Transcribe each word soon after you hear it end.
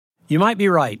You might be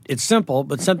right. It's simple,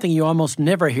 but something you almost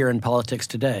never hear in politics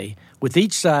today, with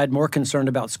each side more concerned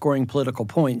about scoring political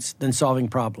points than solving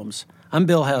problems. I'm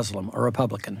Bill Haslam, a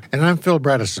Republican. And I'm Phil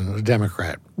Bredesen, a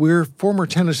Democrat. We're former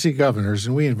Tennessee governors,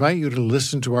 and we invite you to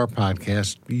listen to our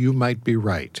podcast, You Might Be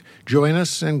Right. Join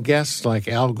us and guests like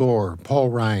Al Gore, Paul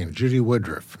Ryan, Judy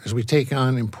Woodruff, as we take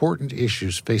on important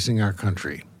issues facing our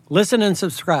country. Listen and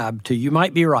subscribe to You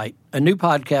Might Be Right, a new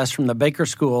podcast from the Baker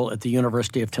School at the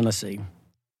University of Tennessee.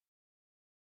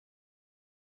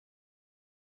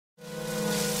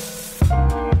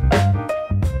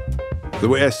 The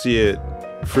way I see it,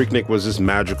 Freaknik was this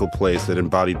magical place that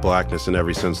embodied blackness in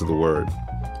every sense of the word.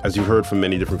 As you've heard from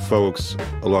many different folks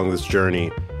along this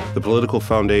journey, the political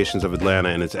foundations of Atlanta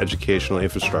and its educational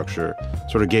infrastructure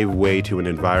sort of gave way to an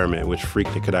environment in which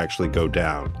Freaknik could actually go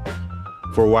down.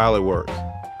 For a while it worked,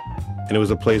 and it was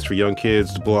a place for young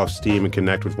kids to blow off steam and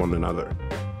connect with one another.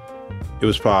 It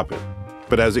was popping,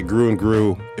 but as it grew and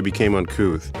grew, it became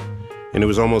uncouth, and it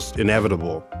was almost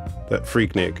inevitable that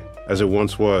Freaknik, as it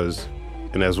once was,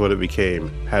 and as what it became,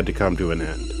 had to come to an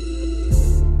end.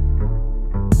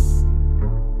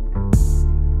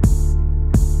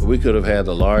 We could have had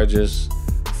the largest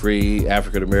free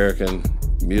African-American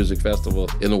music festival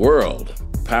in the world.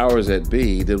 Powers that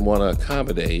be didn't want to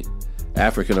accommodate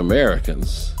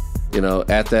African-Americans,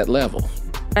 at that level.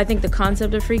 I think the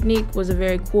concept of Freaknik was a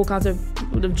very cool concept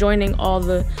of joining all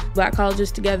the black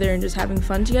colleges together and just having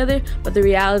fun together. But the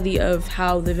reality of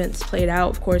how the events played out,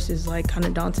 of course, is kind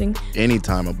of daunting.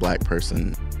 Anytime a black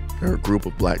person or a group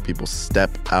of black people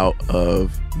step out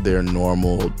of their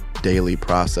normal daily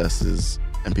processes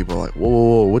and people are like,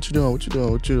 whoa, what you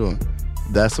doing?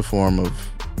 That's a form of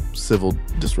civil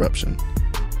disruption.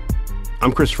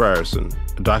 I'm Chris Frierson,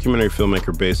 a documentary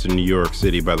filmmaker based in New York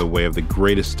City by the way of the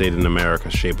greatest state in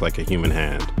America shaped like a human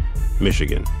hand,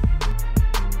 Michigan.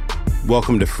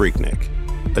 Welcome to Freaknik,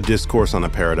 a discourse on a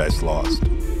paradise lost.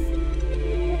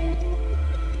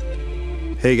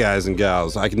 Hey guys and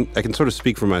gals, I can sort of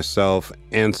speak for myself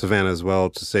and Savannah as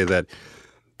well to say that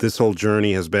this whole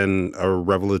journey has been a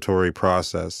revelatory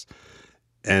process.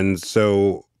 And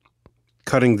so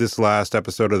cutting this last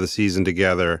episode of the season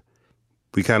together,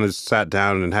 we kind of sat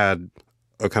down and had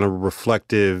a kind of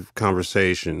reflective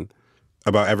conversation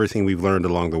about everything we've learned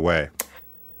along the way.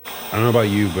 I don't know about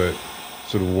you, but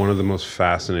sort of one of the most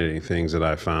fascinating things that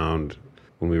I found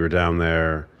when we were down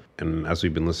there and as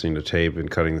we've been listening to tape and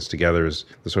cutting this together is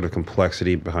the sort of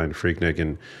complexity behind Freaknik,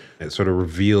 and it sort of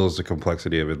reveals the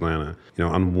complexity of Atlanta.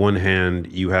 On one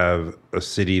hand, you have a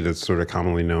city that's sort of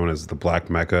commonly known as the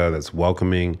Black Mecca, that's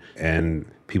welcoming, and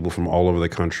people from all over the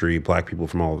country, black people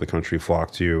from all over the country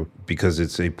flock to you because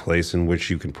it's a place in which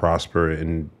you can prosper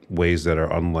in ways that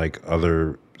are unlike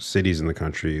other cities in the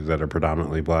country that are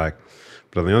predominantly black.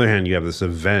 But on the other hand, you have this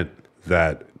event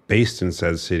that based in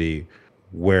said city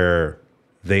where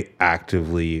they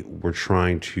actively were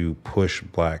trying to push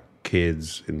black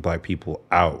kids and black people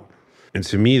out. And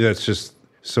to me, that's just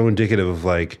so indicative of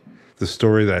the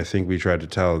story that I think we tried to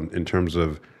tell in terms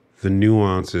of the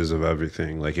nuances of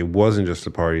everything. It wasn't just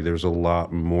a party. There's a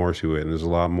lot more to it, and there's a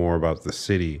lot more about the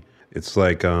city. It's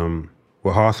like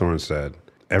what Hawthorne said,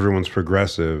 everyone's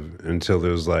progressive until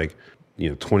there's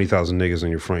 20,000 niggas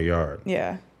in your front yard.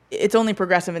 Yeah. It's only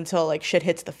progressive until shit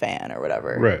hits the fan or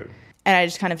whatever. Right. And I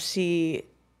just kind of see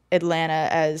Atlanta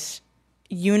as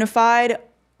unified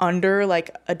under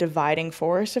a dividing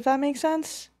force, if that makes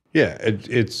sense. Yeah,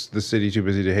 it's the city too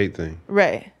busy to hate thing.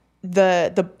 Right.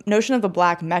 The notion of the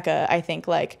Black Mecca, I think,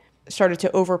 started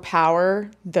to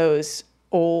overpower those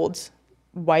old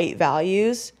white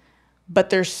values, but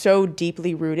they're so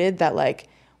deeply rooted that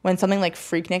when something like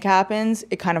Freaknik happens,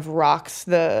 it kind of rocks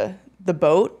the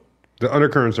boat. The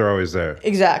undercurrents are always there.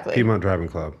 Exactly. Piedmont Driving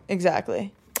Club.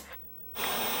 Exactly.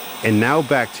 And now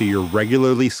back to your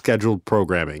regularly scheduled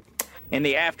programming. In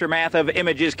the aftermath of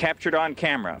images captured on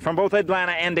camera from both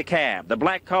Atlanta and DeKalb, the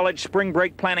Black College Spring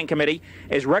Break Planning Committee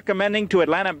is recommending to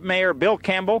Atlanta Mayor Bill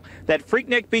Campbell that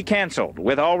Freaknik be canceled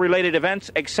with all related events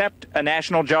except a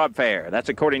national job fair. That's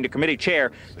according to committee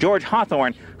chair George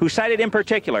Hawthorne, who cited in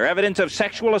particular evidence of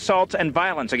sexual assaults and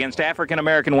violence against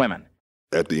African-American women.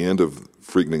 At the end of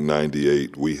Freaknik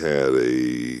 98, we had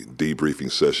a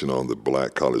debriefing session on the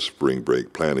Black College Spring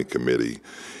Break Planning Committee,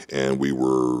 and we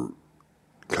were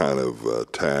kind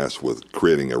of tasked with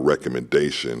creating a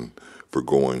recommendation for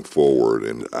going forward.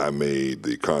 And I made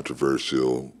the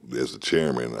controversial, as the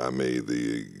chairman, I made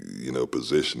the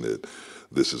position that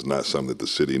this is not something that the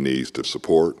city needs to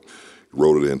support.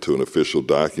 Wrote it into an official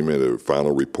document, a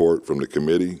final report from the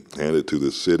committee, handed it to the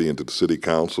city and to the city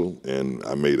council, and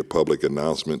I made a public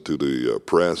announcement to the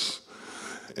press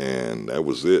and that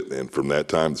was it. And from that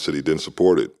time, the city didn't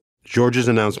support it. George's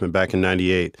announcement back in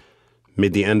 '98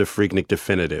 made the end of Freaknik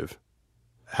definitive.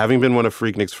 Having been one of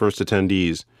Freaknik's first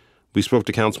attendees, we spoke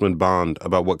to Councilman Bond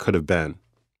about what could have been.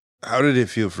 How did it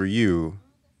feel for you,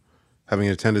 having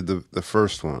attended the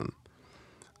first one?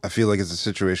 I feel like it's a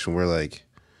situation where, like,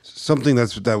 something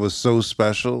that was so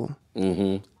special,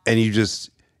 and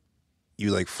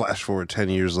you like flash forward 10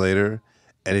 years later,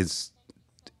 and it's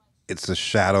a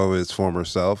shadow of its former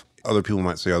self. Other people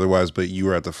might say otherwise, but you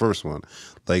were at the first one.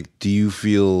 Like, did you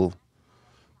feel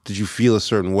a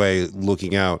certain way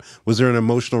looking out? Was there an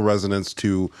emotional resonance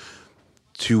to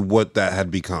what that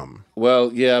had become?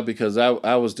 Well, yeah, because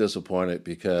I was disappointed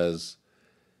because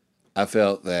I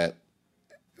felt that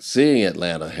seeing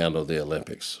Atlanta handle the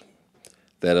Olympics,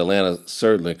 that Atlanta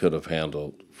certainly could have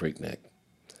handled Freaknik.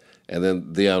 And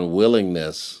then the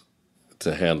unwillingness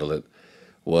to handle it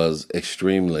was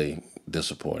extremely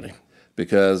disappointing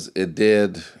because it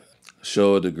did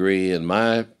show a degree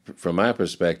from my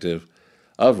perspective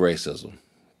of racism,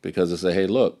 because it said, hey,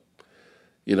 look,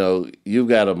 you've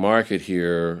got a market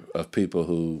here of people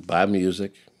who buy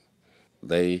music,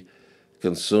 they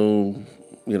consume,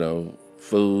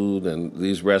 food and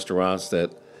these restaurants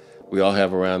that we all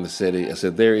have around the city. I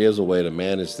said, there is a way to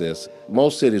manage this.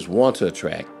 Most cities want to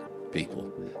attract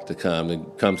people to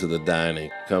come to the dining,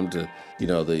 come to,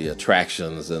 the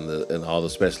attractions and all the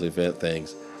special event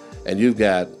things. And you've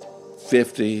got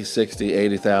 50, 60,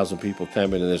 80,000 people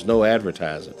coming, and there's no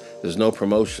advertising. There's no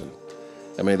promotion.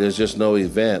 I mean, there's just no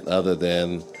event other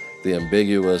than the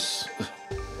ambiguous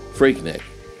Freaknik,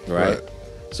 right?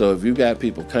 So if you got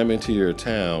people coming to your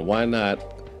town, why not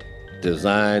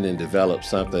design and develop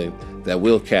something that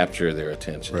will capture their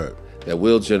attention, that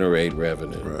will generate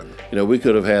revenue? We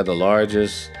could have had the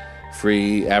largest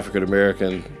free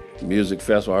African-American music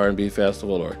festival, R&B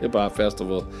festival, or hip-hop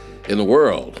festival in the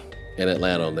world in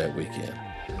Atlanta on that weekend.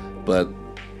 But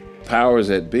powers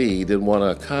that be didn't want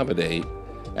to accommodate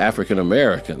African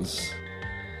Americans,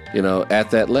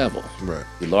 at that level. Right.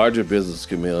 The larger business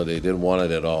community didn't want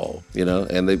it at all,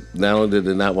 and they not only did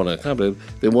they not want to accommodate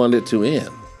it, they wanted it to end.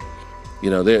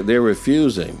 They're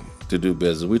refusing to do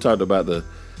business. We talked about the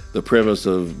premise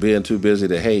of being too busy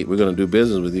to hate. We're going to do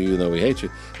business with you even though we hate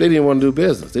you. They didn't want to do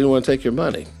business. They didn't want to take your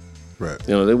money. Right.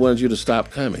 They wanted you to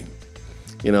stop coming.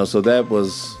 So that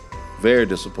was very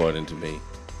disappointing to me.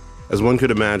 As one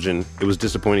could imagine, it was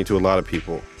disappointing to a lot of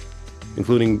people,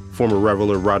 including former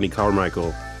Reveler Rodney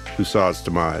Carmichael, who saw its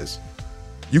demise.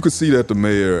 You could see that the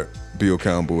mayor, Bill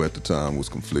Campbell, at the time was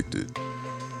conflicted.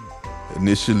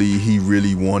 Initially, he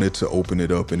really wanted to open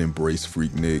it up and embrace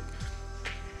Freaknik.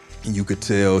 You could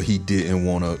tell he didn't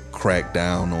want to crack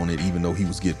down on it, even though he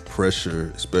was getting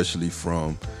pressure, especially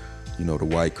from, the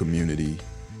white community,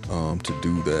 to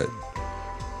do that.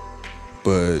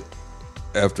 But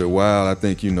after a while, I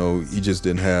think, he just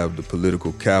didn't have the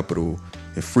political capital.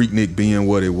 And Freaknik being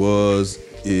what it was,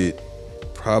 it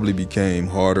probably became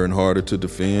harder and harder to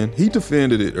defend. He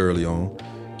defended it early on.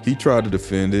 He tried to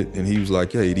defend it, and he was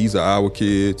like, hey, these are our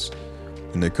kids,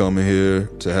 and they're coming here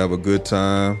to have a good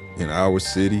time in our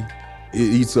city. It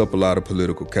eats up a lot of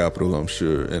political capital, I'm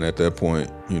sure. And at that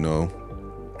point,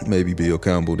 maybe Bill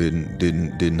Campbell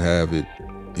didn't have it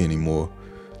anymore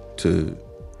to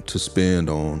spend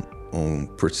on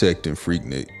protecting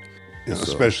Freaknik.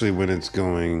 Especially when it's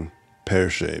going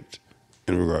pear-shaped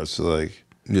in regards to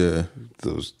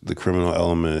the criminal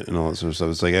element and all that sort of stuff.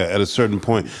 It's like at a certain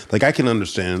point, like I can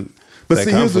understand. But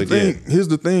see, here's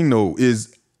the thing though,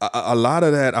 is a lot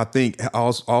of that I think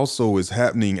also is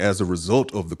happening as a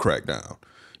result of the crackdown.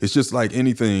 It's just like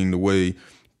anything, the way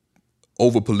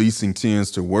over-policing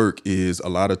tends to work is a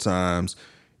lot of times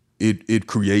it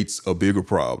creates a bigger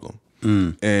problem.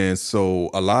 And so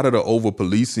a lot of the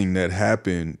over-policing that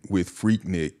happened with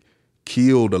Freaknik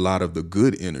killed a lot of the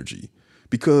good energy,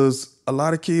 because a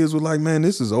lot of kids were like, man,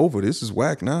 this is over. This is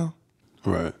whack now.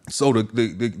 Right. So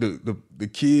the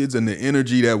kids and the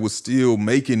energy that was still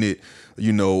making it,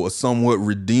 a somewhat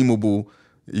redeemable,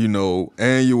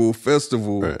 annual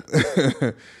festival,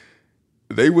 right.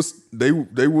 they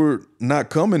were not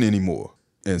coming anymore.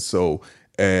 And so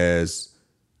as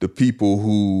the people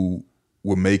who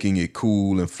were making it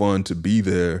cool and fun to be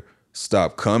there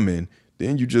stopped coming,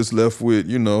 then you just left with,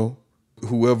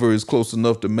 whoever is close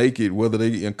enough to make it, whether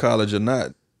they in college or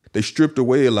not. They stripped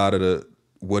away a lot of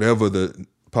whatever the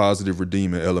positive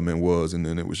redeeming element was, and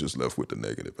then it was just left with the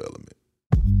negative element.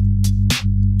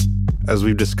 As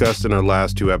we've discussed in our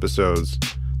last two episodes,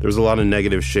 there was a lot of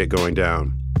negative shit going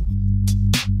down.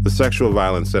 The sexual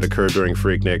violence that occurred during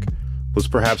Freaknik was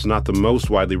perhaps not the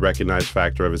most widely recognized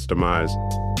factor of its demise,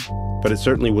 but it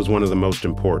certainly was one of the most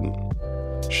important.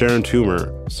 Sharon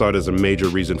Toomer saw it as a major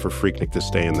reason for Freaknik to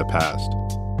stay in the past.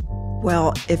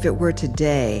 Well, if it were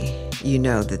today, you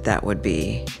know that would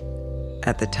be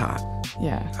at the top.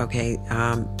 Yeah. Okay,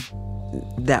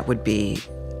 that would be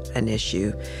an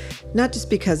issue. Not just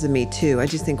because of Me Too. I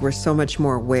just think we're so much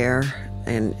more aware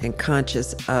and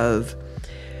conscious of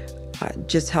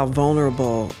just how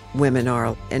vulnerable women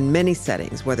are in many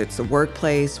settings, whether it's the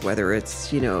workplace, whether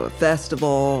it's, a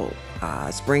festival,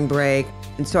 spring break.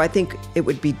 And so I think it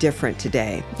would be different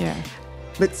today. Yeah.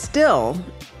 But still,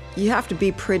 you have to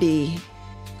be pretty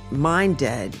mind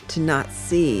dead to not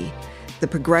see the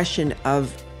progression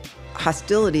of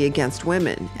hostility against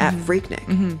women at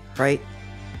Freaknik, right?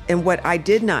 And what I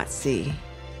did not see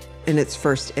in its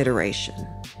first iteration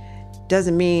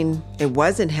doesn't mean it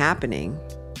wasn't happening.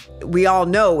 We all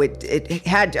know it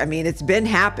had to, it's been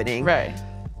happening. Right.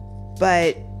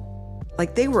 But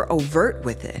they were overt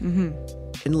with it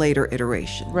in later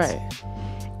iterations. Right.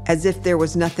 As if there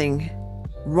was nothing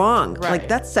wrong. Right.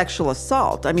 That's sexual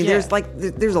assault.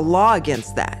 There's a law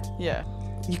against that. Yeah.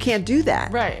 You can't do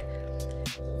that. Right.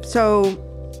 So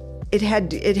it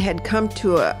had come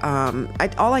to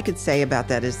all I could say about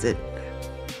that is that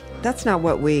that's not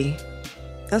what we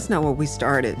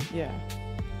started. Yeah.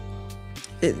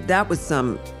 That was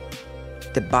some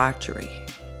debauchery.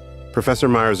 Professor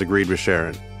Myers agreed with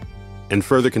Sharon and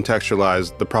further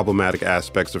contextualized the problematic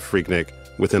aspects of Freaknik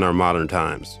within our modern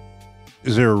times.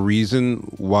 Is there a reason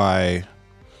why,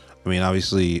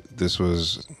 obviously this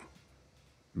was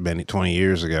 20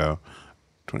 years ago,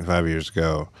 25 years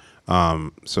ago,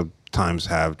 so times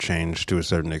have changed to a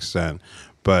certain extent,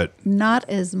 but... Not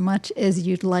as much as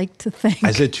you'd like to think.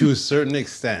 I said to a certain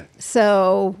extent.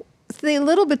 So a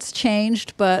little bit's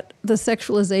changed, but the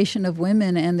sexualization of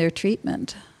women and their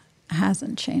treatment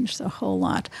hasn't changed a whole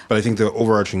lot. But I think the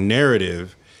overarching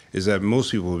narrative is that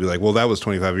most people will be like, well, that was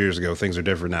 25 years ago. Things are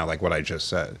different now, like what I just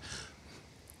said.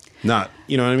 Not,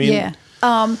 you know what I mean? Yeah.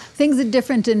 Things are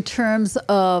different in terms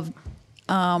of...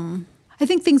 I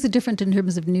think things are different in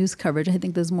terms of news coverage. I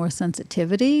think there's more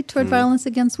sensitivity toward violence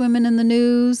against women in the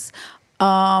news,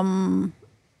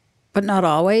 but not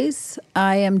always.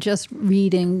 I am just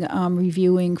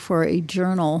reviewing for a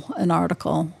journal, an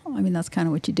article. That's kind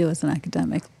of what you do as an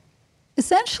academic.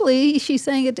 Essentially, she's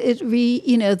saying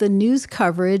the news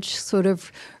coverage sort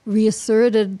of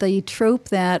reasserted the trope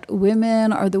that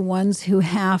women are the ones who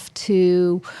have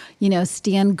to,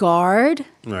 stand guard.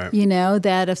 Right.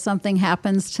 That if something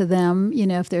happens to them,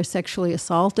 if they're sexually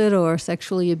assaulted or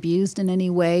sexually abused in any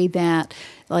way, that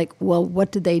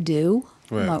what did they do?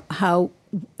 Right. How,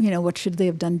 what should they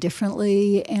have done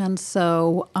differently? And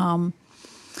so,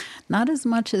 not as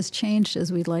much has changed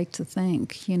as we'd like to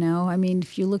think,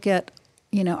 if you look at,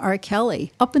 R.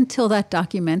 Kelly, up until that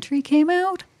documentary came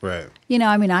out. Right.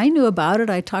 I knew about it.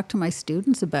 I talked to my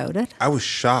students about it. I was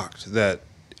shocked that,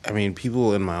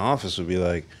 people in my office would be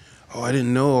like, oh, I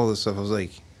didn't know all this stuff. I was like,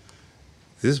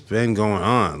 this has been going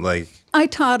on. I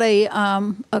taught a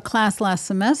class last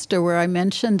semester where I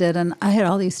mentioned it, and I had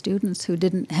all these students who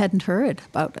hadn't heard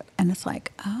about it. And it's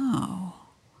like, oh,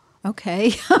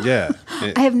 okay. Yeah.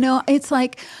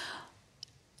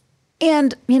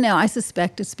 And, I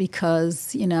suspect it's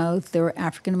because, there were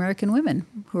African-American women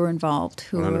who were involved.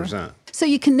 100%. So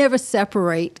you can never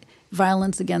separate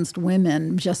violence against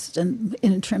women just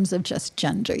in terms of just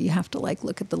gender. You have to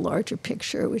look at the larger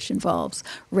picture, which involves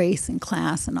race and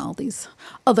class and all these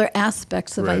other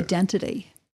aspects of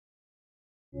identity.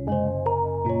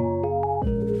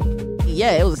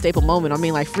 Yeah, it was a staple moment.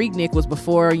 Freaknik was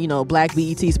before, Black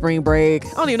BET Spring Break. I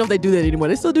don't even know if they do that anymore.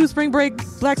 They still do Spring Break,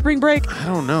 Black Spring Break? I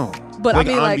don't know. But on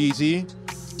BET?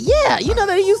 Yeah,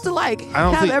 they used to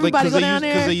have everybody go down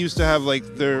there. Because they used to have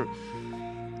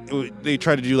they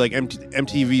tried to do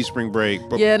MTV Spring Break,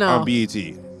 but on BET.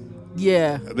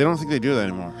 Yeah. They don't think they do that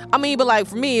anymore. But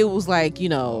for me, it was I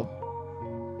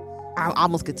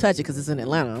almost could touch it because it's in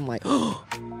Atlanta. I'm like,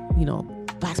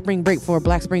 Black Spring Break for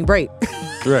Black Spring Break.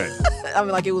 Right.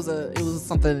 It was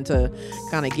something to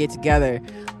kind of get together.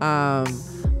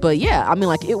 But yeah,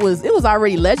 it was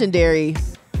already legendary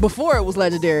before it was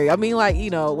legendary. When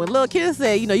Lil' Kim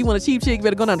said, you want a cheap chick, you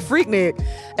better go down to Freaknik.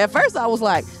 At first I was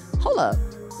like, hold up,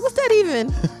 what's that even?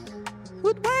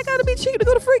 Why I gotta be cheap to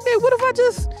go to Freaknik? What if I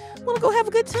just want to go have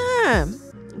a good time?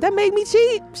 That made me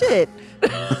cheap? Shit.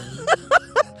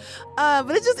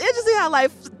 But it's just interesting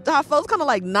how folks kind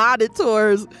of nodded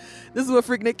towards this is what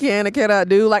Freaknik can and cannot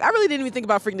do. I really didn't even think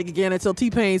about Freaknik again until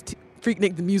T-Pain's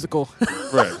Freaknik the Musical.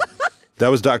 Right. That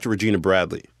was Dr. Regina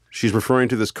Bradley. She's referring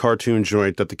to this cartoon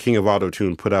joint that the King of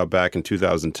Autotune put out back in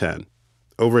 2010,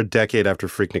 over a decade after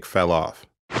Freaknik fell off.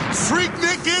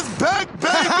 Freaknik is back,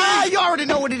 baby! You already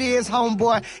know what it is,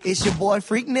 homeboy. It's your boy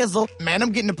Freak Nizzle. Man,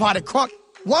 I'm getting the party crunk.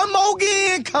 One more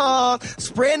again, cuz.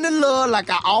 Spreading the love like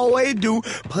I always do.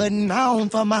 Putting on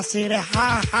for my city.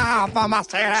 Ha ha for my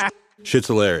city. Shit's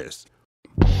hilarious.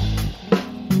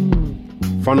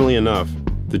 Funnily enough,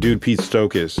 the dude Pete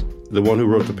Stokes, the one who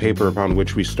wrote the paper upon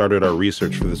which we started our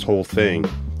research for this whole thing,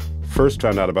 first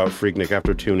found out about Freaknik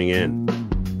after tuning in.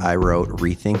 I wrote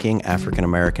Rethinking African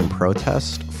American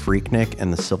Protest, Freaknik,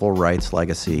 and the Civil Rights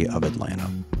Legacy of Atlanta.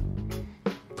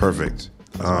 Perfect.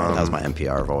 That was my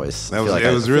NPR voice. It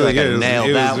was really good.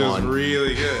 Nailed that one. It was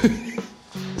really good.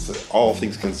 It's an all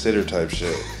things considered type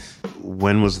shit.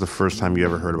 When was the first time you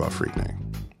ever heard about Freaknik?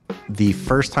 The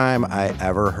first time I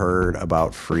ever heard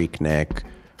about Freaknik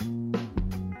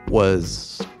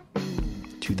was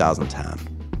 2010.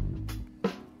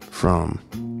 From?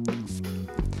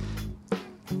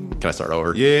 Can I start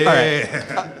over? Yeah.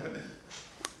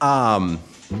 All right.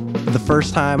 The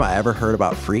first time I ever heard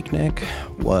about Freaknik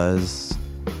was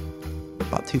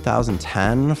about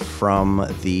 2010 from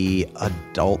the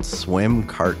Adult Swim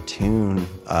cartoon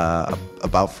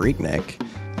about Freaknik.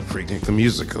 Freaknik the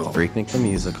Musical. Freaknik the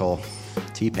Musical.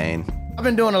 T-Pain. I've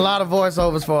been doing a lot of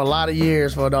voiceovers for a lot of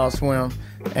years for Adult Swim.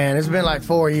 And it's been like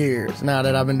 4 years now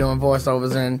that I've been doing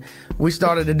voiceovers. And we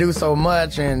started to do so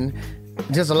much, and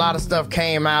just a lot of stuff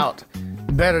came out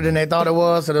better than they thought it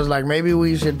was. So it was like, maybe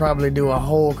we should probably do a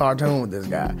whole cartoon with this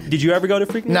guy. Did you ever go to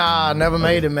Freaknik? Nah, never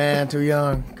made it, man. Too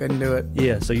young. Couldn't do it.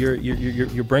 Yeah, so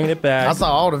you're bringing it back. I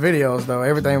saw all the videos, though.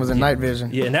 Everything was in night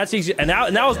vision. Yeah, and that's easy. And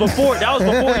that was before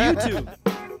YouTube.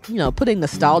 You know, putting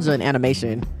nostalgia in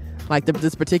animation, like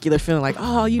this particular feeling, like,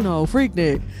 oh, you know,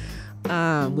 Freaknik,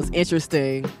 was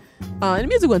interesting. And the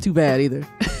music wasn't too bad either.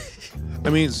 I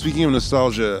mean, speaking of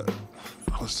nostalgia,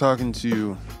 I was talking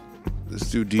to this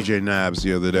dude DJ Nabs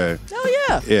the other day. Oh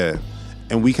yeah. Yeah,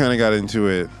 and we kind of got into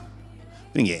it.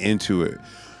 We didn't get into it,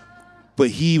 but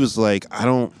he was like,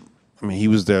 he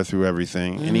was there through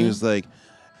everything, and he was like,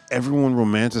 everyone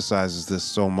romanticizes this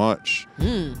so much.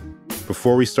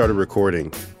 Before we started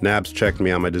recording, Nabs checked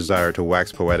me on my desire to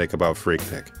wax poetic about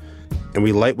Freaknik, and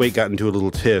we lightweight got into a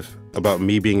little tiff about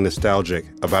me being nostalgic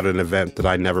about an event that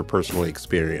I never personally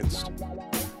experienced.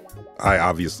 I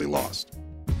obviously lost.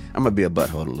 I'm gonna be a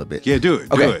butthole a little bit. Yeah, do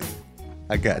it. Okay. Do it.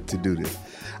 I got to do this.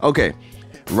 Okay.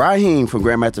 Raheem from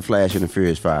Grandmaster Flash and the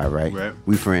Furious Five, right? Right.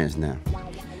 We friends now.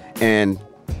 And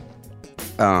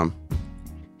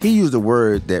he used a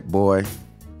word that, boy,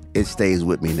 it stays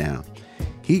with me now.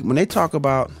 When they talk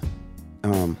about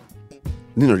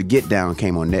The Get Down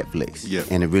came on Netflix. Yeah.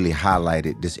 And it really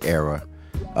highlighted this era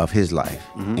of his life.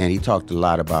 And he talked a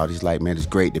lot about, he's like, man, it's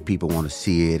great that people want to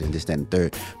see it and this, that, and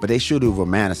third. But they should have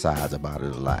romanticized about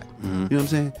it a lot. You know what I'm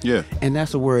saying? Yeah. And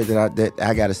that's a word that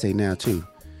I got to say now, too.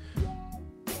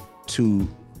 To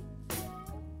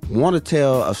want to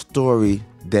tell a story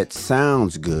that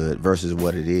sounds good versus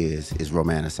what it is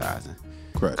romanticizing.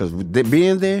 Correct. Because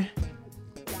being there,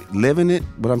 living it,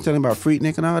 what I'm telling about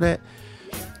Freaknik and all that,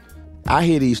 I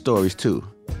hear these stories too.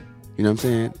 You know what I'm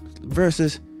saying?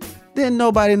 Versus, didn't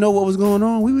nobody know what was going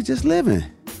on. We were just living.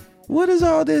 What is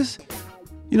all this,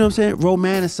 you know what I'm saying,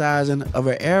 romanticizing of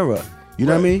an era? You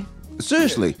know what I mean?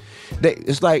 Seriously.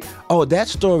 It's like, oh, that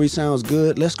story sounds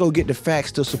good. Let's go get the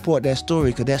facts to support that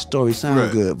story because that story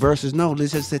sounds good. Versus, no,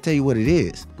 let's just tell you what it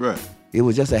is. Right. It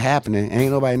was just a happening.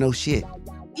 Ain't nobody know shit.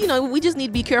 You know, we just need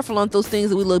to be careful on those things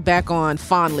that we look back on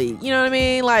fondly. You know what I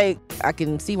mean? Like, I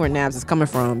can see where Nabs is coming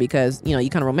from because, you know, you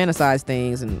kind of romanticize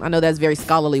things. And I know that's a very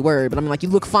scholarly word, but I mean, like, you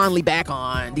look fondly back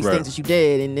on these things that you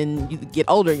did. And then you get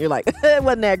older and you're like, it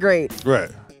wasn't that great.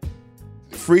 Right.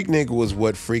 Freaknik was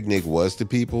what Freaknik was to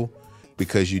people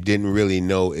because you didn't really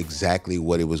know exactly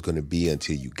what it was going to be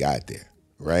until you got there.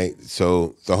 Right?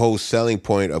 So the whole selling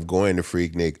point of going to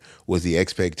Freaknik was the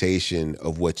expectation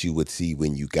of what you would see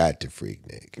when you got to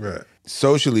Freaknik. Right.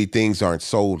 Socially, things aren't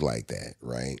sold like that,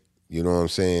 right? You know what I'm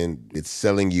saying? It's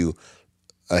selling you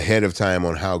ahead of time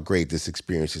on how great this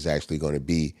experience is actually going to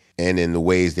be and in the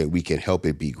ways that we can help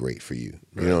it be great for you.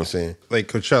 You know what I'm saying? Like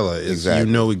Coachella, is you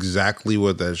know exactly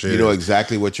what that shit is. You know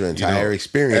exactly what your entire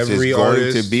experience is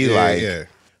going to be like.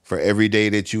 For every day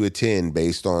that you attend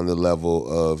based on the level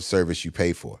of service you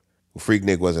pay for. Well,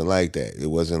 Freaknik wasn't like that. It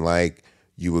wasn't like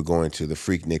you were going to the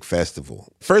Freaknik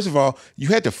Festival. First of all, you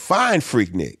had to find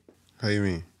Freaknik. How you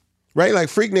mean? Right? Like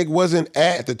Freaknik wasn't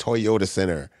at the Toyota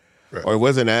Center or it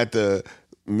wasn't at the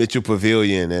Mitchell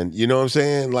Pavilion. And you know what I'm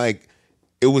saying? Like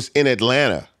it was in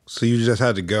Atlanta. So you just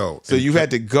had to go. So you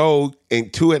had to go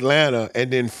to Atlanta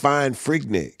and then find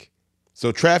Freaknik.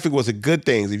 So traffic was a good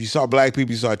thing. If you saw black people,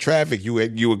 you saw traffic, you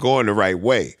were going the right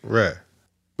way. Right.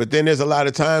 But then there's a lot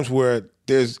of times where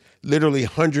there's literally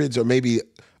hundreds or maybe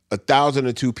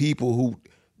 1,002 people who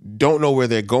don't know where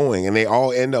they're going, and they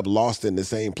all end up lost in the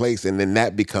same place, and then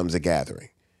that becomes a gathering.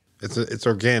 It's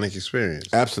organic experience.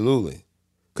 Absolutely.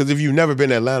 Because if you've never been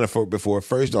to Atlanta before,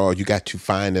 first of all, you got to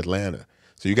find Atlanta.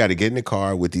 So you got to get in the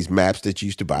car with these maps that you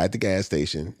used to buy at the gas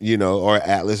station, or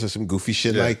Atlas or some goofy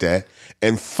shit like that,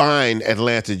 and find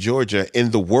Atlanta, Georgia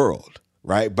in the world,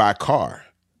 right, by car.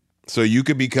 So you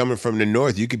could be coming from the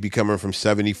north. You could be coming from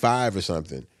 75 or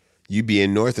something. You'd be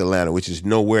in North Atlanta, which is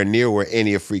nowhere near where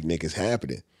any of Freaknik is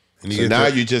happening. And so now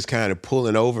you're just kind of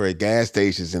pulling over at gas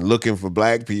stations and looking for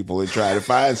black people and trying to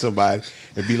find somebody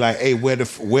and be like, hey, where the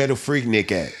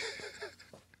Freaknik at?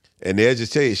 And they'll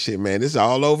just tell you, shit, man, this is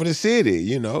all over the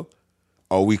city,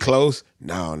 Are we close?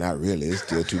 No, not really. There's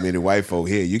still too many white folk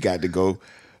here. You got to go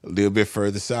a little bit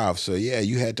further south. So yeah,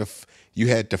 you had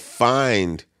to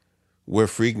find where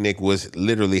Freaknik was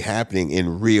literally happening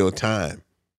in real time.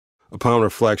 Upon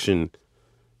reflection,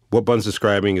 what Bun's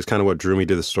describing is kind of what drew me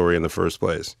to the story in the first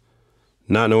place.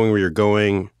 Not knowing where you're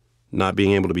going, not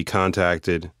being able to be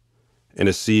contacted, in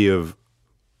a sea of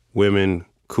women,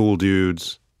 cool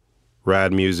dudes,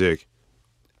 rad music,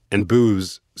 and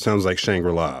booze sounds like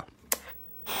Shangri-La.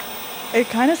 It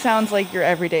kind of sounds like your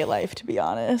everyday life, to be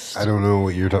honest. I don't know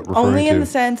what you're referring to. Only in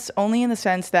the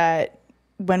sense that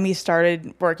when we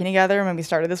started working together, when we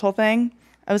started this whole thing,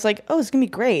 I was like, oh, it's going to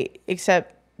be great.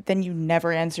 Except then you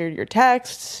never answered your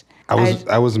texts.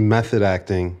 I was method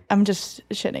acting. I'm just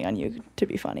shitting on you to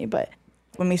be funny. But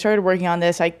when we started working on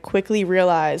this, I quickly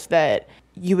realized that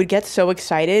you would get so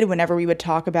excited whenever we would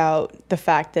talk about the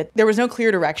fact that there was no clear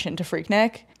direction to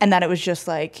Freaknik, and that it was just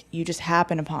like you just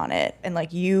happen upon it, and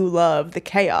like you love the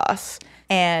chaos.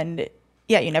 And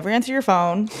yeah, you never answer your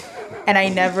phone, and I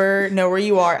never know where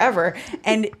you are ever.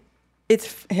 And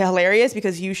it's hilarious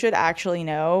because you should actually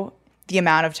know the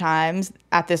amount of times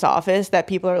at this office that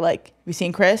people are like, have you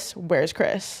seen Chris? Where's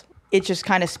Chris? It just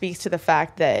kind of speaks to the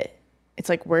fact that it's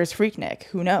like, where's Freaknik?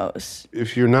 Who knows?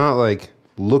 If you're not like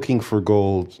looking for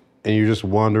gold and you're just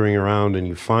wandering around and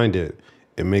you find it,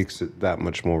 it makes it that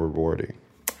much more rewarding.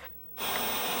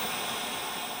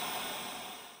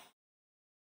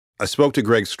 I spoke to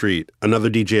Greg Street, another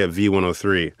DJ at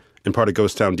V103 and part of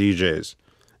Ghost Town DJs,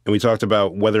 and we talked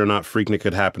about whether or not Freaknik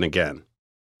could happen again.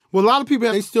 Well, a lot of people,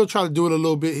 they still try to do it a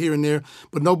little bit here and there,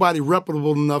 but nobody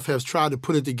reputable enough has tried to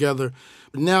put it together.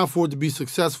 But now for it to be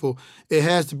successful, it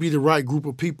has to be the right group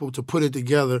of people to put it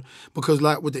together, because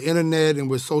like with the internet and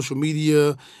with social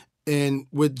media and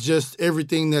with just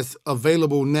everything that's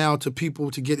available now to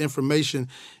people to get information,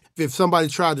 if somebody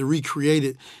tried to recreate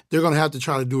it, they're going to have to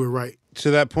try to do it right.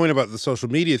 To that point about the social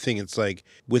media thing, it's like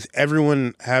with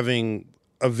everyone having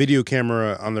a video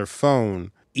camera on their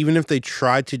phone, even if they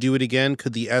tried to do it again,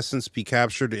 could the essence be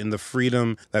captured in the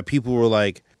freedom that people were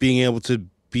like being able to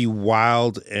be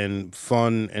wild and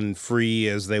fun and free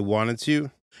as they wanted to?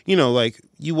 Like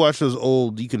you watch those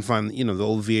old, you can find, the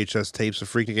old VHS tapes of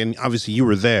Freaknik, and obviously you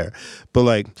were there, but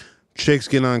like chicks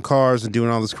getting on cars and doing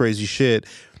all this crazy shit,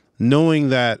 knowing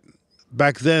that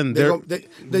back then they're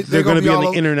going to be on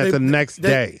the internet the next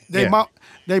day.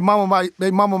 They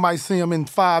mama might see them in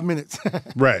 5 minutes.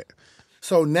 Right.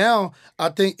 So now I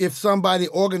think if somebody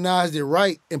organized it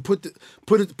right and put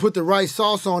the right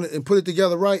sauce on it and put it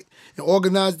together right and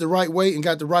organized it the right way and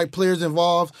got the right players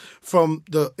involved from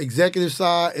the executive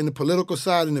side and the political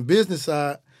side and the business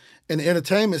side and the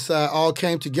entertainment side all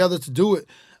came together to do it,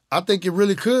 I think it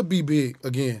really could be big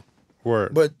again.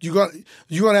 Word. But you're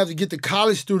gonna have to get the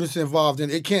college students involved,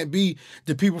 and it can't be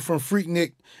the people from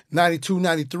Freaknik 92,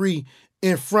 93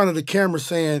 in front of the camera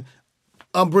saying,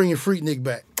 I'm bringing Freaknik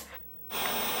back.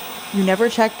 You never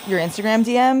check your Instagram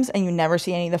DMs and you never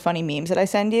see any of the funny memes that I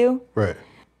send you. Right.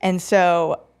 And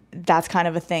so that's kind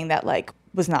of a thing that like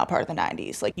was not part of the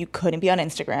 90s. Like you couldn't be on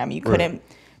Instagram. You couldn't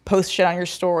post shit on your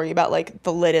story about like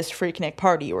the latest Freaknik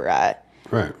party you were at.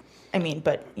 Right. I mean,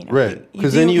 but right.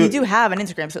 You do have an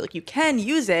Instagram, so like you can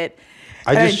use it.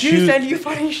 I do send you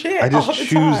funny shit. I just all the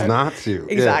choose time. not to.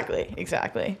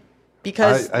 Exactly.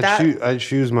 Because I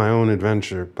choose my own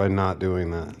adventure by not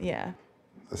doing that. Yeah.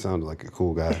 I sounded like a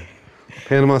cool guy.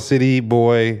 Panama City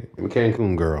boy and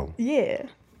Cancun girl. Yeah.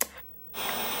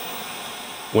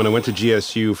 When I went to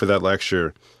GSU for that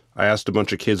lecture, I asked a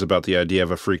bunch of kids about the idea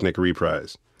of a Freaknik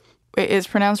reprise. Wait, it's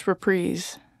pronounced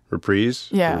reprise. Reprise?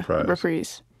 Yeah,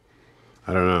 reprise.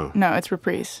 I don't know. No, it's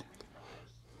reprise.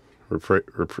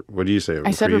 What do you say?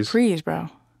 Reprise? I said reprise, bro.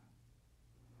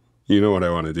 You know what I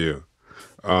want to do.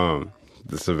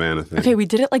 The Savannah thing. Okay, we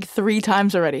did it like 3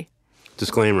 times already.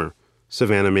 Disclaimer.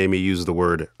 Savannah made me use the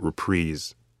word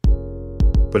reprise.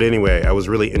 But anyway, I was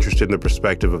really interested in the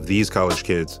perspective of these college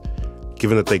kids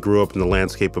given that they grew up in the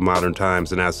landscape of modern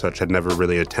times and as such had never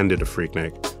really attended a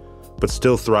Freaknik, but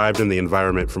still thrived in the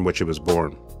environment from which it was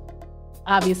born.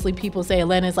 Obviously, people say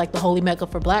Atlanta is like the holy mecca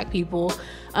for Black people.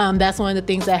 That's one of the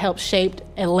things that helped shape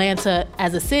Atlanta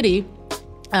as a city,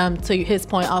 to his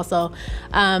point also.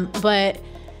 But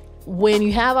when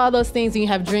you have all those things and you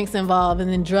have drinks involved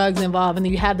and then drugs involved and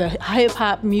then you have the hip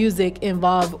hop music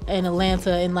involved in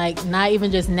Atlanta, and like not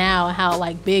even just now how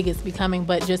like big it's becoming,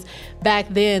 but just back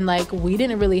then, like we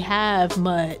didn't really have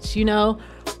much, you know?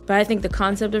 But I think the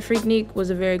concept of Freaknik was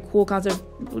a very cool concept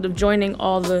of joining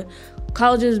all the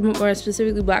colleges, more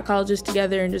specifically Black colleges,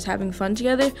 together and just having fun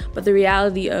together. But the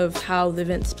reality of how the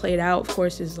events played out, of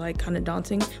course, is like kind of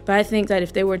daunting. But I think that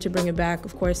if they were to bring it back,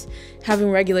 of course, having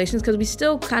regulations, because we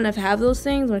still kind of have those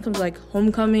things when it comes to like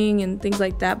homecoming and things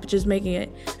like that, but just making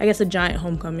it, I guess, a giant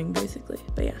homecoming basically.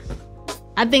 But yeah.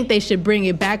 I think they should bring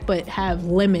it back, but have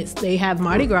limits. They have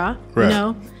Mardi Gras, Right. you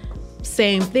know?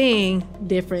 Same thing,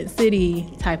 different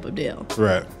city type of deal.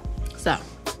 Right. So.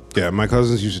 Yeah, my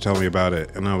cousins used to tell me about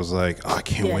it, and I was like, oh, I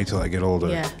can't wait till I get older.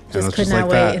 Yeah, And just it's could not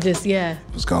like wait. that. It just, yeah.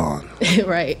 It was gone.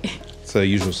 Right. It's a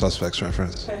Usual Suspects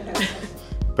reference.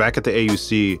 Back at the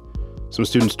AUC, some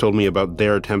students told me about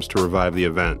their attempts to revive the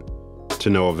event, to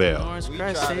no avail. We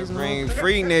tried to bring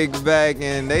Freaknik back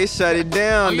and they shut it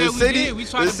down. Oh, yeah,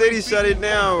 The city shut it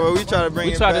down, bro. We tried to bring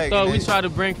it back. We tried to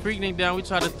bring Freaknik down. We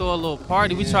tried to throw a little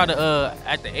party. We tried to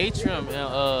at the atrium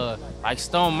like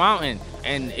Stone Mountain,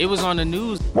 and it was on the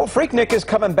news. Well, Freaknik is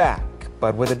coming back,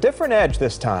 but with a different edge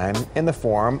this time in the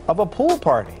form of a pool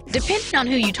party. Depending on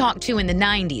who you talk to in the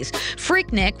 90s,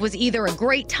 Freaknik was either a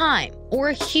great time or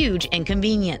a huge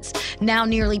inconvenience. Now,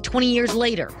 nearly 20 years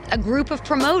later, a group of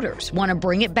promoters want to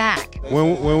bring it back.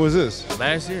 When was this?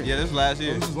 Last year. Yeah, this was last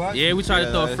year. Yeah, we tried to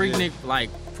throw a Freaknik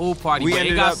like pool party, but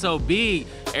it got so big,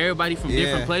 everybody from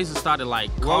different places started like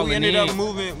calling in. we ended up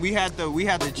moving. We had to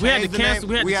change the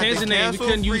name. We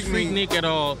couldn't use Freaknik at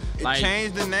all. Like,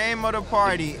 change the name of the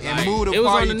party and like, move it the was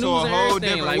on party the to news a and whole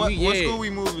everything. different. Like, What school we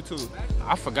moved it to?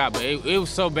 I forgot, but it was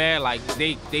so bad. Like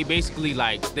they basically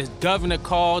like the governor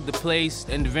called the place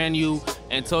and the venue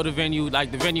and told the venue,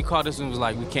 like the venue called us and was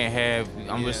like, we can't have.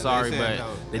 I'm really sorry, but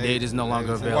no. the date is no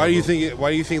longer available. Why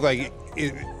do you think like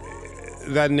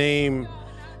that name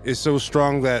is so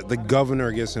strong that the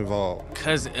governor gets involved?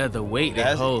 Because of the weight it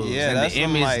holds and the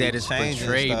image that is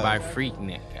portrayed by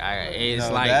Freaknik.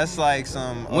 That's like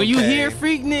some. When you hear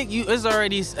Freaknik, it's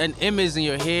already an image in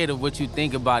your head of what you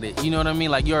think about it. You know what I mean?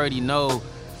 Like you already know.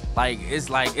 Like it's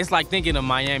like thinking of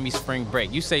Miami spring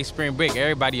break. You say spring break,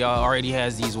 everybody already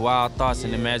has these wild thoughts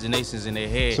and imaginations in their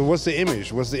head. So what's the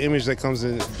image? What's the image that comes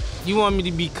in? You want me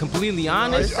to be completely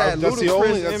honest? That's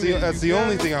the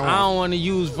only thing I want. I don't want to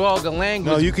use vulgar language.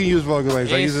 No, you can use vulgar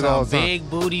language. I use it all the time. Big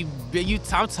booty.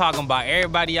 I'm talking about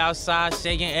everybody outside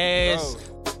shaking ass.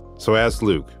 So I asked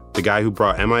Luke, the guy who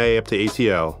brought MIA up to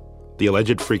ATL, the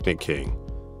alleged Freaknik king,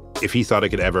 if he thought it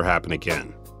could ever happen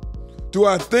again. Do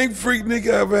I think Freaknik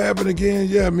ever happen again?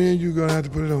 Yeah, me and you gonna have to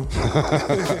put it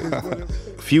on.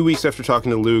 A few weeks after talking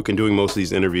to Luke and doing most of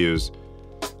these interviews,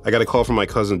 I got a call from my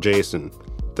cousin Jason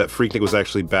that Freaknik was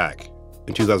actually back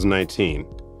in 2019,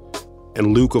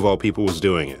 and Luke, of all people, was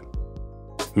doing it.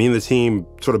 Me and the team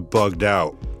sort of bugged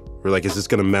out. We're like, is this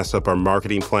gonna mess up our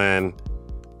marketing plan?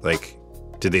 Like,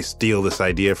 did they steal this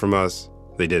idea from us?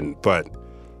 They didn't, but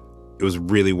it was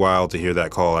really wild to hear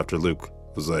that call after Luke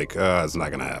was like, it's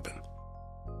not gonna happen.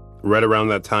 Right around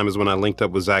that time is when I linked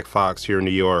up with Zach Fox here in New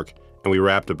York, and we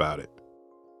rapped about it.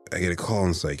 I get a call,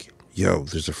 and it's like, yo,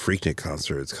 there's a Freaknik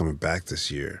concert. It's coming back this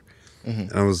year.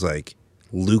 And I was like,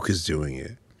 Luke is doing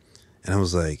it. And I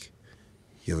was like,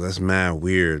 yo, that's mad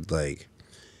weird. Like,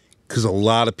 because a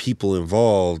lot of people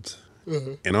involved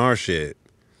in our shit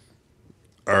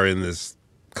are in this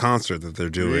concert that they're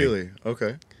doing. Really?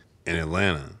 Okay. In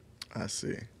Atlanta. I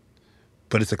see.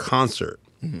 But it's a concert.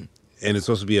 And it's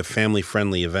supposed to be a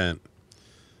family-friendly event.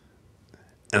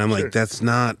 And I'm like, that's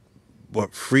not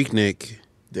what Freaknik...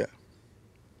 Yeah.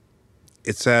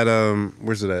 It's at,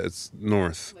 where's it at? It's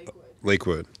north.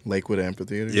 Lakewood. Lakewood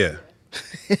Amphitheater? Yeah.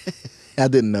 I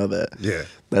didn't know that. Yeah.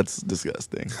 That's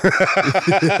disgusting.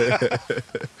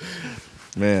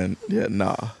 Man, yeah,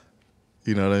 nah.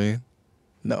 You know what I mean?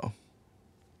 No.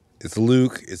 It's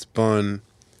Luke. It's Bun.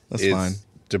 That's it's fine.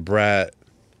 DeBrat.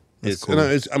 That's It's cool. no,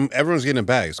 it's everyone's getting a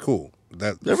bag. It's cool.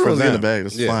 That Everyone's for getting a them. bag.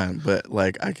 That's Yeah. fine. But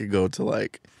like, I could go to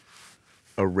like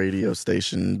a radio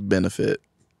station benefit.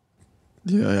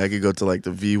 You know, I could go to like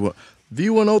the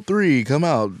V103 come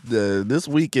out this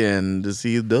weekend to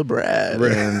see the Brad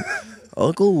Right. and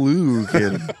Uncle Luke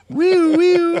and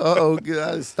wee. Uh-oh,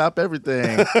 God, stop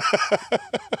everything.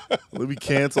 Let me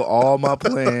cancel all my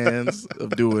plans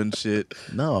of doing shit.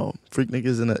 No, Freaknik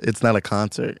it's not a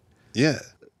concert. Yeah.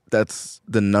 That's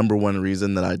the number one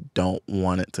reason that I don't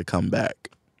want it to come back,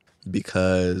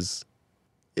 because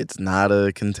it's not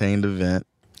a contained event.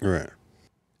 Right.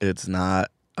 It's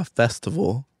not a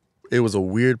festival. It was a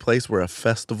weird place where a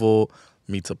festival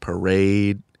meets a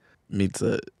parade, meets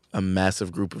a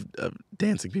massive group of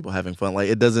dancing people having fun. Like,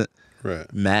 it doesn't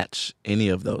match any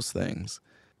of those things.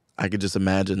 I could just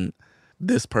imagine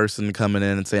this person coming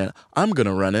in and saying, I'm going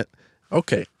to run it.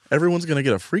 Okay, everyone's going to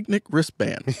get a Freaknik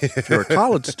wristband. If you're a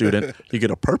college student, you get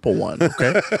a purple one,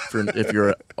 okay? If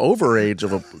you're over age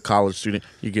of a college student,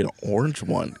 you get an orange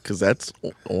one, because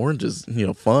orange is,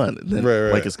 fun. And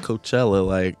then, like, it's Coachella,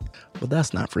 like, well,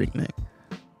 that's not Freaknik.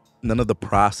 None of the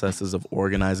processes of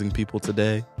organizing people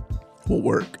today will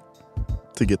work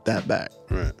to get that back.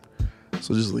 Right.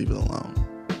 So just leave it alone.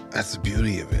 That's the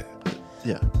beauty of it.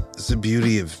 Yeah. It's the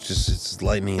beauty of just, it's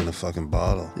lightning in a fucking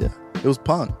bottle. Yeah. It was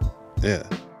punk. Yeah.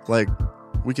 Like,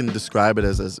 we can describe it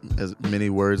as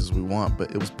many words as we want,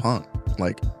 but it was punk.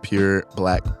 Like, pure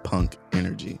black punk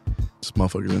energy. Just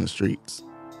motherfuckers in the streets.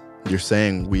 You're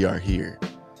saying we are here.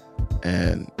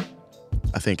 And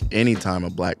I think anytime a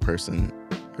black person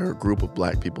or a group of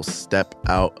black people step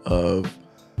out of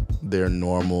their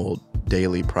normal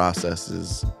daily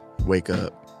processes, wake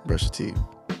up, brush your teeth,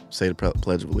 say the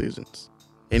Pledge of Allegiance.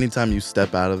 Anytime you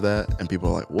step out of that and people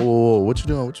are like, whoa, what you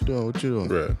doing?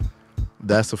 Right.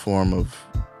 That's a form of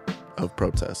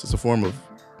protest. It's a form of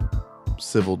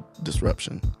civil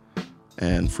disruption.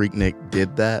 And Freaknik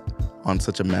did that on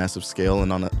such a massive scale,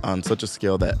 and on such a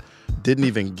scale that didn't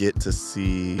even get to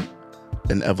see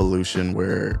an evolution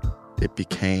where it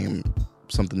became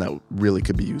something that really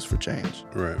could be used for change.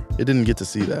 Right. It didn't get to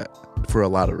see that for a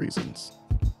lot of reasons.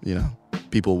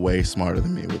 People way smarter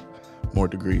than me with more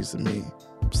degrees than me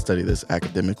study this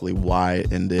academically, why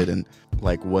it ended, and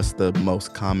like what's the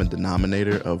most common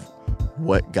denominator of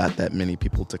what got that many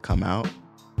people to come out.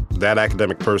 That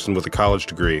academic person with a college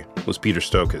degree was Peter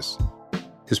Stokas.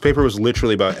 His paper was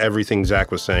literally about everything Zach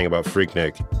was saying about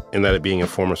Freaknik, and that it being a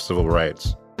form of civil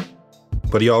rights.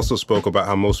 But he also spoke about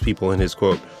how most people in his,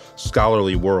 quote,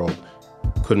 scholarly world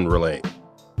couldn't relate.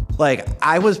 Like,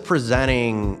 I was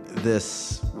presenting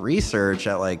this research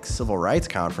at like civil rights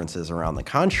conferences around the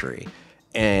country,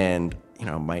 and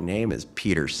my name is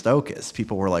Peter Stokas.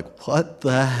 People were like, what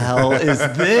the hell is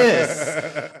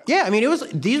this? Yeah, I mean,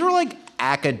 these were like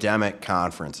academic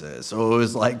conferences. So it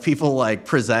was like people like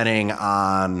presenting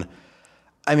on,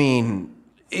 I mean,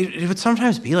 it would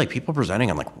sometimes be like people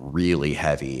presenting on like really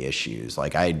heavy issues.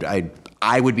 Like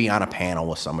I would be on a panel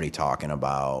with somebody talking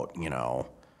about,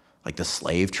 like the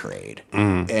slave trade.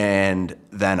 And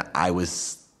then I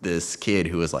was this kid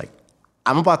who was like,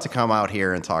 I'm about to come out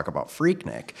here and talk about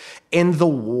Freaknik. And the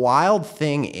wild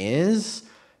thing is,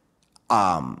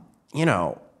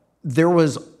 there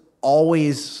was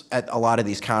always at a lot of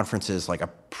these conferences like a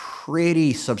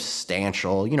pretty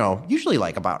substantial, usually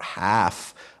like about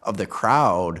half of the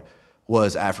crowd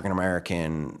was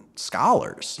African-American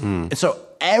scholars. And so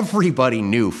everybody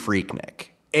knew Freaknik.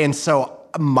 And so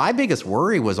my biggest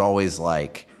worry was always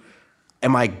like,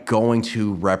 am I going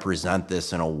to represent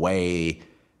this in a way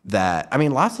that, I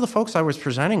mean, lots of the folks I was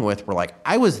presenting with were like,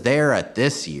 I was there at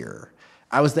this year.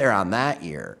 I was there on that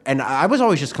year. And I was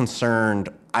always just concerned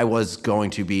I was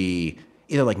going to be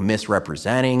either like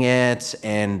misrepresenting it.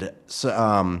 And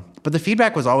so, but the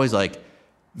feedback was always like,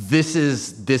 this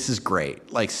is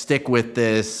great. Like, stick with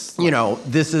this.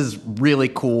 This is really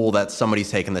cool that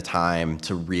somebody's taken the time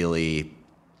to really,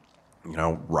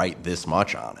 write this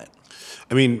much on it.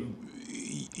 I mean,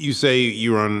 you say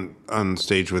you were on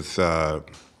stage with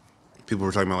people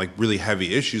were talking about like really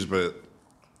heavy issues, but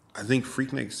I think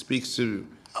Freaknik speaks to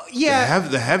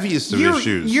the heaviest of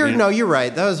issues. No, you're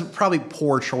right. That was probably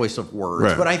poor choice of words.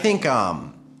 Right. But I think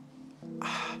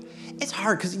it's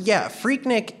hard because,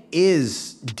 Freaknik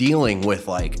is dealing with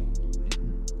like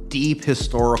deep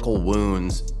historical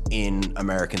wounds in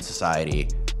American society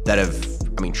that have,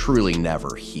 truly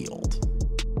never healed.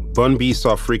 Bun B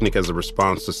saw Freaknik as a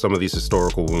response to some of these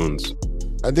historical wounds.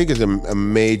 I think it's a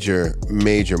major,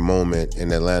 major moment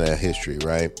in Atlanta history,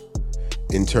 right?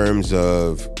 In terms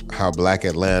of how Black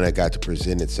Atlanta got to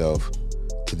present itself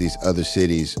to these other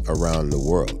cities around the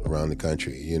world, around the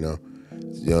country,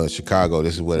 Chicago,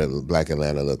 this is what Black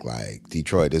Atlanta looked like.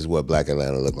 Detroit, this is what Black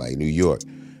Atlanta looked like. New York,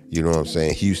 you know what I'm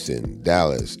saying? Houston,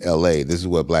 Dallas, LA, this is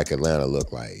what Black Atlanta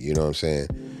looked like, you know what I'm saying?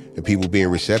 And people being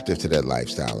receptive to that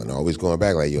lifestyle and always going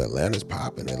back like, Atlanta's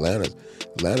popping. Atlanta's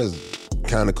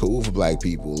kind of cool for black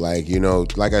people. Like, you know,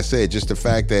 like I said, just the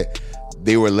fact that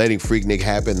they were letting Freaknik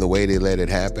happen the way they let it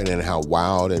happen and how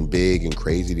wild and big and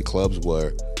crazy the clubs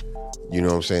were, you know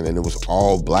what I'm saying? And it was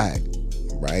all black,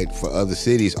 right? For other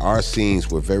cities, our scenes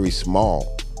were very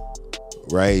small,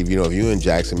 right? You know, if you're in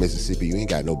Jackson, Mississippi, you ain't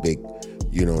got no big,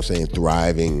 you know what I'm saying,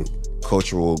 thriving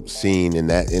cultural scene in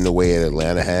the way that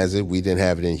Atlanta has it. We didn't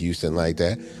have it in Houston like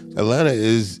that. Atlanta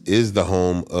is the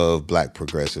home of black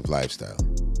progressive lifestyle,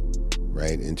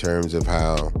 right? In terms of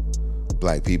how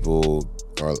black people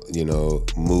are, you know,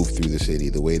 move through the city,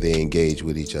 the way they engage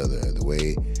with each other, the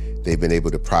way they've been able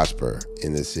to prosper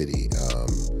in the city,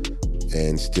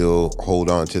 and still hold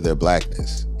on to their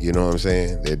blackness. You know what I'm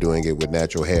saying? They're doing it with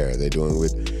natural hair. They're doing it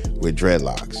with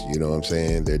dreadlocks. You know what I'm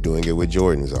saying? They're doing it with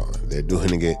Jordans on. They're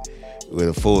doing it with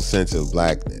a full sense of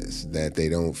blackness that they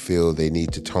don't feel they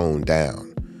need to tone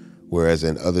down. Whereas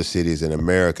in other cities in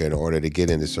America, in order to get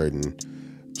into certain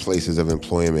places of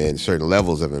employment, certain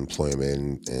levels of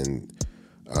employment, and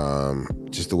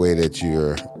just the way that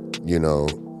you're, you know,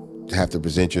 have to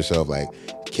present yourself, like,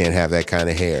 can't have that kind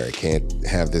of hair, can't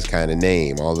have this kind of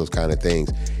name, all those kind of things.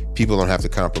 People don't have to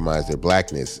compromise their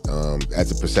blackness as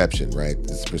a perception, right?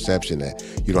 It's a perception that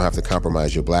you don't have to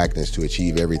compromise your blackness to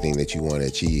achieve everything that you want to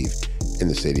achieve in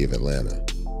the city of Atlanta.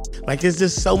 Like, there's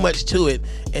just so much to it.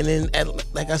 And then,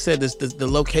 like I said, the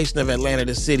location of Atlanta,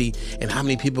 the city, and how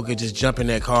many people could just jump in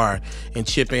their car and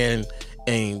chip in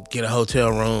and get a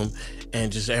hotel room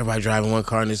and just everybody driving one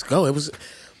car and just go. It was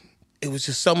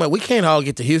just so much. We can't all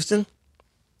get to Houston.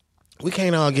 We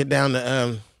can't all get down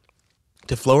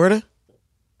to Florida,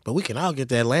 but we can all get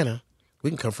to Atlanta.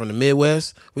 We can come from the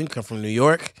Midwest. We can come from New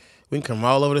York. We can come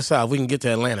all over the South. We can get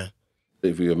to Atlanta.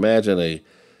 If you imagine a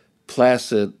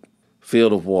placid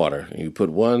field of water and you put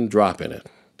one drop in it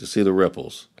to see the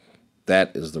ripples,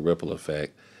 that is the ripple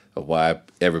effect of why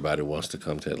everybody wants to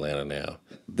come to Atlanta now.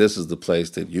 This is the place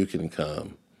that you can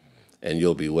come and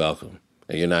you'll be welcome,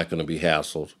 and you're not going to be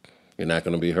hassled. You're not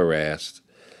going to be harassed.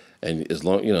 And as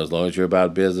long as you're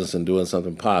about business and doing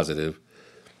something positive,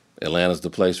 Atlanta's the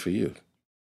place for you.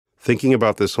 Thinking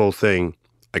about this whole thing,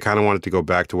 I kind of wanted to go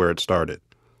back to where it started.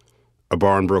 A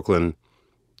bar in Brooklyn,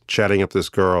 chatting up this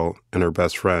girl and her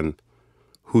best friend,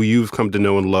 who you've come to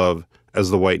know and love as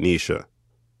the White Nisha,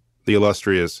 the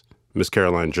illustrious Miss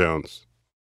Caroline Jones.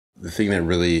 The thing that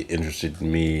really interested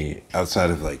me,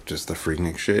 outside of like just the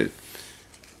Freaknik shit,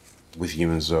 with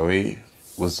you and Zoe,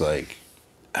 was like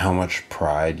how much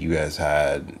pride you guys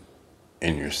had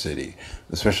in your city,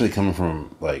 especially coming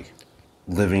from like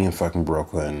living in fucking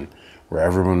Brooklyn, where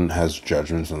everyone has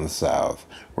judgments on the South,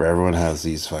 where everyone has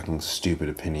these fucking stupid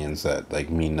opinions that like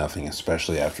mean nothing,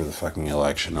 especially after the fucking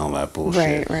election, all that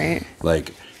bullshit. Right.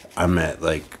 Like, I met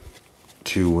like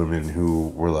two women who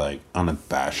were like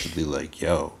unabashedly like,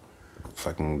 yo,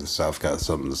 fucking the South got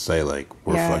something to say, like,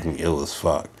 we're fucking ill as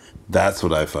fuck. That's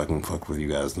what I fucking fuck with you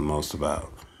guys the most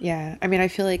about. Yeah, I mean, I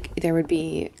feel like there would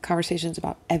be conversations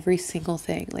about every single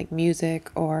thing, like music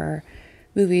or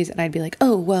movies, and I'd be like,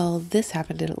 oh, well, this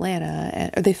happened in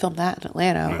Atlanta, or they filmed that in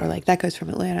Atlanta, or like that goes from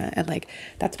Atlanta, and like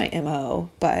that's my MO.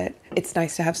 But it's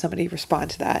nice to have somebody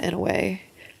respond to that in a way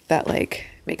that like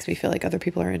makes me feel like other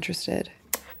people are interested.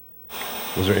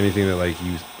 Was there anything that like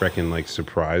you reckon like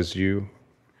surprised you?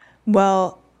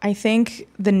 Well, I think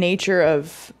the nature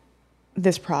of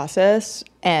this process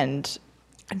and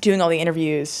doing all the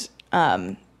interviews,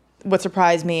 what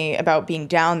surprised me about being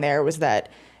down there was that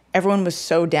everyone was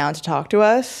so down to talk to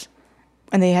us,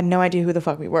 and they had no idea who the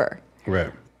fuck we were. Right.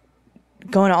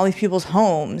 Going to all these people's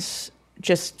homes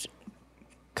just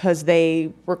because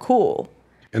they were cool.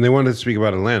 And they wanted to speak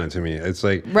about Atlanta to me. It's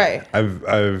like, right.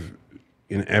 I've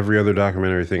in every other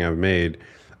documentary thing I've made,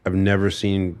 I've never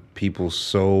seen people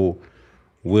so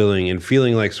willing and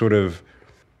feeling like sort of,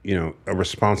 you know, a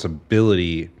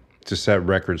responsibility to set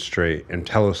records straight and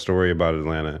tell a story about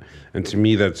Atlanta. And to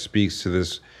me, that speaks to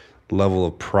this level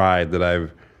of pride that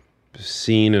I've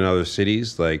seen in other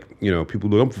cities. Like, you know, people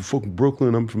like, I'm from fucking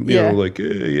Brooklyn. I'm from, you know, like,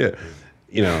 yeah.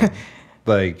 You know,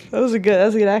 like. That was a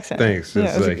good accent. Thanks.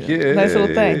 It's like, nice little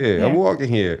thing. Yeah, I'm walking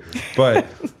here. But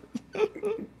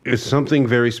it's something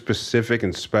very specific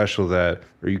and special that,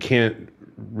 or you can't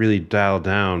really dial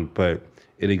down, but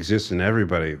it exists in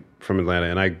everybody from Atlanta.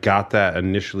 And I got that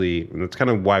initially, and that's kind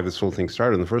of why this whole thing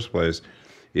started in the first place,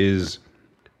 is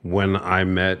when I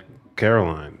met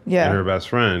Caroline and her best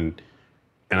friend,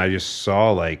 and I just saw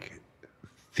like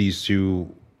these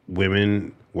two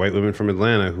women, white women from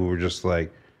Atlanta, who were just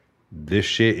like, this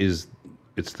shit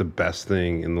it's the best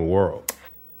thing in the world.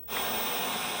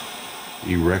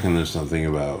 You reckon there's something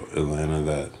about Atlanta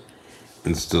that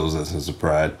instills that sense of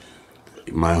pride?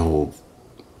 My whole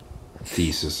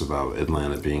thesis about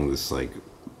Atlanta being this like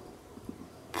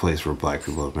place where black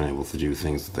people have been able to do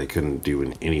things that they couldn't do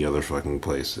in any other fucking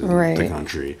place in the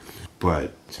country.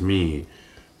 But to me, it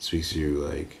speaks to you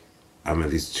like, I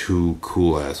met these two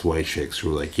cool ass white chicks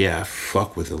who were like, yeah, I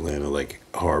fuck with Atlanta, like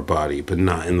hard body, but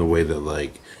not in the way that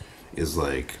like is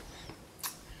like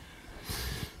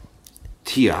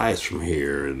T.I.'s from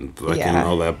here and fucking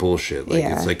all that bullshit. Like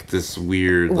it's like this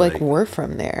weird like we're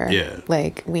from there. Yeah.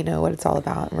 Like we know what it's all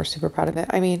about and we're super proud of it.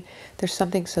 I mean, there's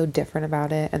something so different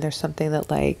about it, and there's something that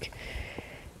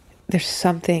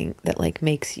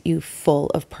makes you full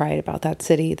of pride about that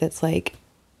city that's like,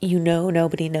 you know,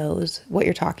 nobody knows what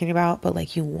you're talking about, but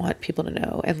like you want people to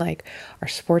know. And like our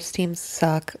sports teams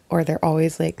suck, or they're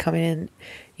always like coming in,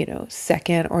 you know,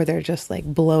 second, or they're just like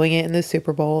blowing it in the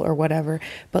Super Bowl or whatever.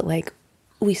 But like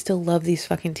we still love these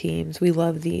fucking teams. We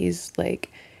love these,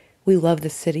 like, we love the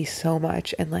city so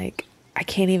much. And like I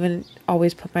can't even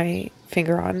always put my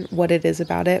finger on what it is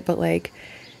about it, but like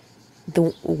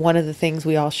one of the things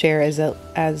we all share is that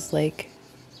as like,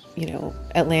 you know,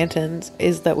 Atlantans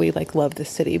is that we like love the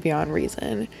city beyond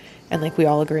reason, and like we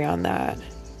all agree on that.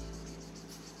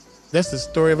 That's the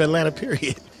story of Atlanta,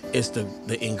 period. It's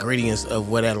the ingredients of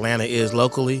what Atlanta is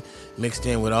locally, mixed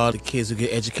in with all the kids who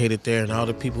get educated there and all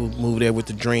the people who move there with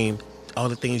the dream, all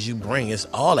the things you bring. It's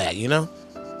all that, you know?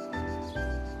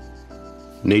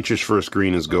 Nature's first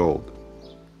green is gold,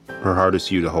 her hardest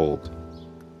hue to hold.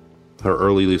 Her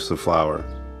early leaves of flower,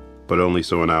 but only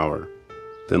so an hour.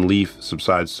 Then leaf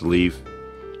subsides to leaf,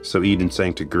 so Eden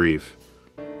sank to grief.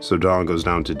 So dawn goes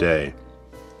down to day.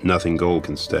 Nothing gold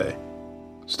can stay.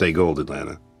 Stay gold,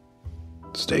 Atlanta.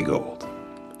 Stay gold.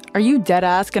 Are you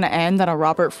deadass gonna end on a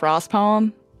Robert Frost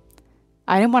poem?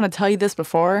 I didn't want to tell you this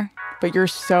before, but you're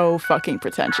so fucking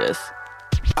pretentious.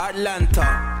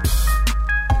 Atlanta.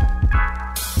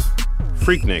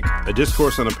 Freaknik, A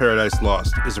Discourse on a Paradise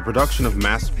Lost, is a production of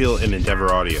Mass Appeal and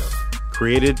Endeavor Audio.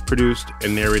 Created, produced,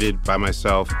 and narrated by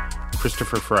myself,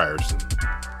 Christopher Frierson.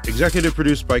 Executive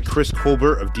produced by Chris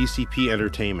Colbert of DCP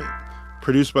Entertainment.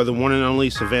 Produced by the one and only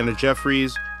Savannah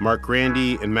Jeffries, Mark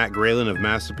Grandy, and Matt Graylan of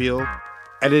Mass Appeal.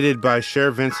 Edited by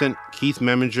Cher Vincent, Keith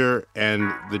Meminger,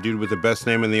 and the dude with the best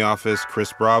name in the office,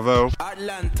 Chris Bravo.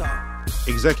 Atlanta.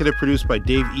 Executive produced by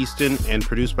Dave Easton and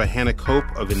produced by Hannah Cope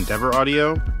of Endeavor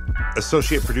Audio.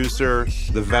 Associate producer,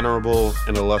 the venerable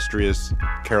and illustrious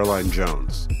Caroline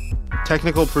Jones.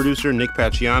 Technical producer, Nick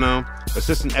Pacciano.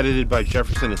 Assistant edited by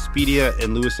Jefferson Espedia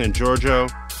and Louis San Giorgio.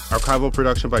 Archival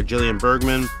production by Jillian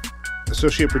Bergman.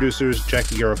 Associate producers,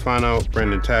 Jackie Garofano,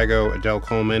 Brandon Tago, Adele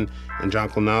Coleman, and John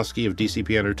Klonowski of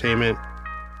DCP Entertainment.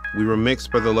 We were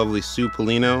mixed by the lovely Sue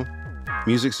Polino.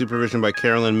 Music supervision by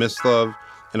Carolyn Mislove.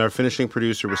 And our finishing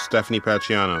producer was Stephanie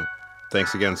Pacciano.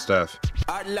 Thanks again, Steph.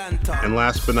 Atlanta. And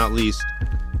last but not least,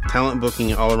 talent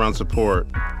booking and all-around support,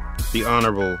 the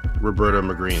Honorable Roberta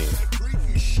Magrini.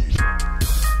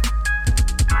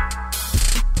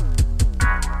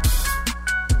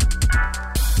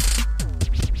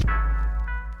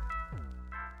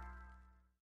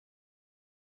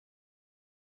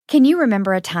 Can you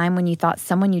remember a time when you thought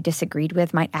someone you disagreed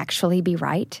with might actually be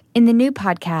right? In the new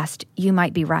podcast, You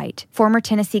Might Be Right, former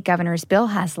Tennessee governors Bill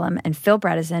Haslam and Phil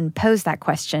Bredesen pose that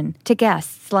question to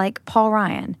guests like Paul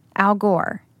Ryan, Al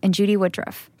Gore, and Judy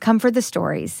Woodruff. Come for the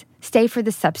stories, stay for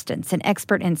the substance and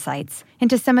expert insights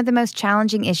into some of the most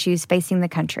challenging issues facing the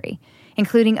country,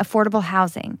 including affordable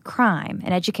housing, crime,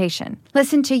 and education.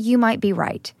 Listen to You Might Be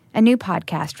Right, a new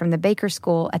podcast from the Baker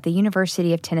School at the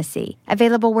University of Tennessee,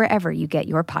 available wherever you get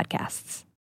your podcasts.